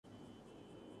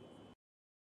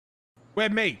Where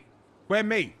me? Where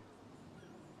me?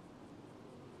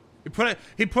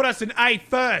 He put us in A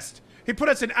first. He put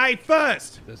us in A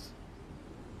first. This.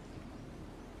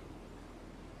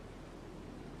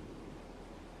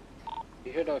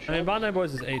 You hear those shots? I mean, Bandai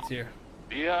Boys is A tier.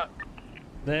 Yeah.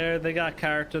 They got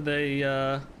character. They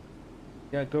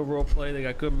got good roleplay. They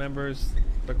got good members.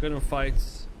 They're good in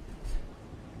fights.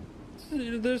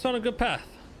 They're just on a good path.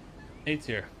 A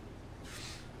tier.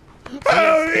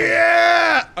 Oh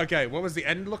yeah! Okay, what was the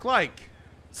end look like?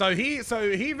 So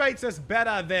he rates us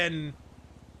better than.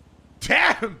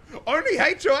 Damn! Only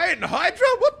HOA and Hydra?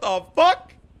 What the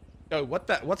fuck? Yo,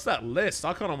 what's that list?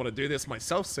 I kinda wanna do this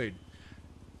myself soon.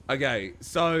 Okay,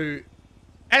 so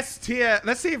S tier,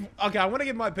 let's see if okay, I wanna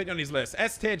give my opinion on his list.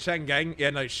 S tier Chang'e, yeah,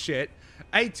 no shit.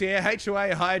 A tier,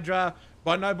 HOA, Hydra,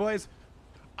 but no boys.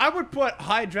 I would put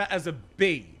Hydra as a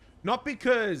B. Not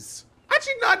because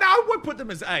actually no, I would put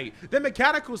them as A. Their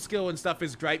mechanical skill and stuff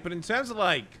is great, but in terms of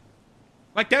like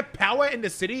their power in the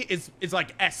city is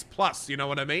like S plus, you know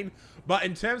what I mean? But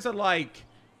in terms of like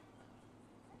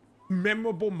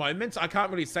memorable moments, I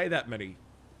can't really say that many.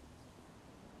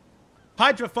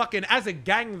 Hydra fucking as a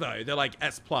gang though, they're like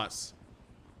S plus.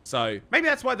 So maybe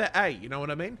that's why they're A, you know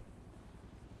what I mean?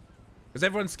 Because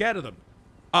everyone's scared of them.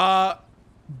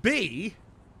 B,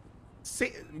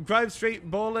 Grove Street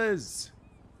Ballers.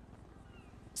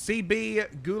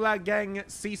 CB, Gulag Gang,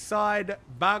 Seaside,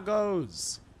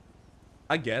 Bargos.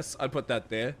 I guess I'd put that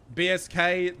there.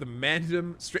 BSK, the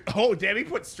Mandem Street. Oh, damn, he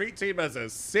put Street Team as a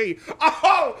C.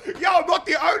 Oh, yo, I'm not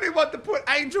the only one to put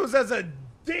Angels as a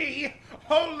D.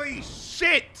 Holy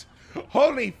shit.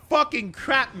 Holy fucking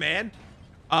crap, man.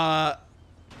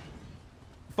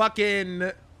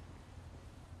 Fucking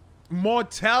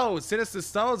Mortel, Sinister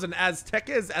Souls, and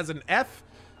Aztecas as an F.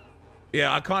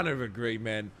 Yeah, I kind of agree,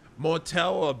 man.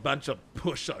 Mortel are a bunch of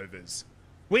pushovers.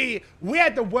 We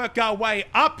had to work our way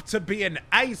up to be an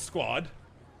A squad.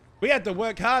 We had to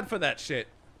work hard for that shit.